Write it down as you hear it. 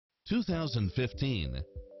2015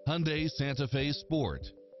 Hyundai Santa Fe Sport.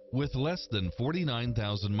 With less than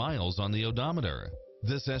 49,000 miles on the odometer,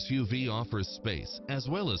 this SUV offers space as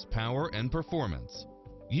well as power and performance.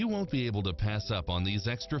 You won't be able to pass up on these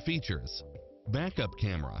extra features: backup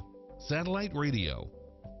camera, satellite radio,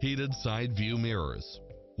 heated side view mirrors,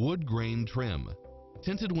 wood grain trim,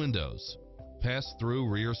 tinted windows, pass-through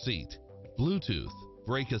rear seat, Bluetooth,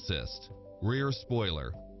 brake assist, rear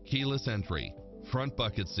spoiler, keyless entry, front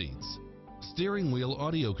bucket seats, steering wheel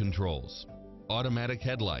audio controls, automatic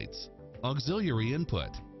headlights, auxiliary input,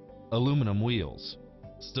 aluminum wheels,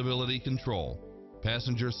 stability control,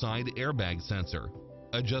 passenger side airbag sensor,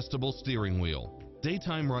 adjustable steering wheel,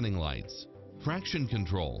 daytime running lights, traction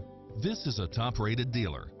control. This is a top-rated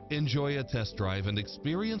dealer. Enjoy a test drive and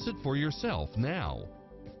experience it for yourself now.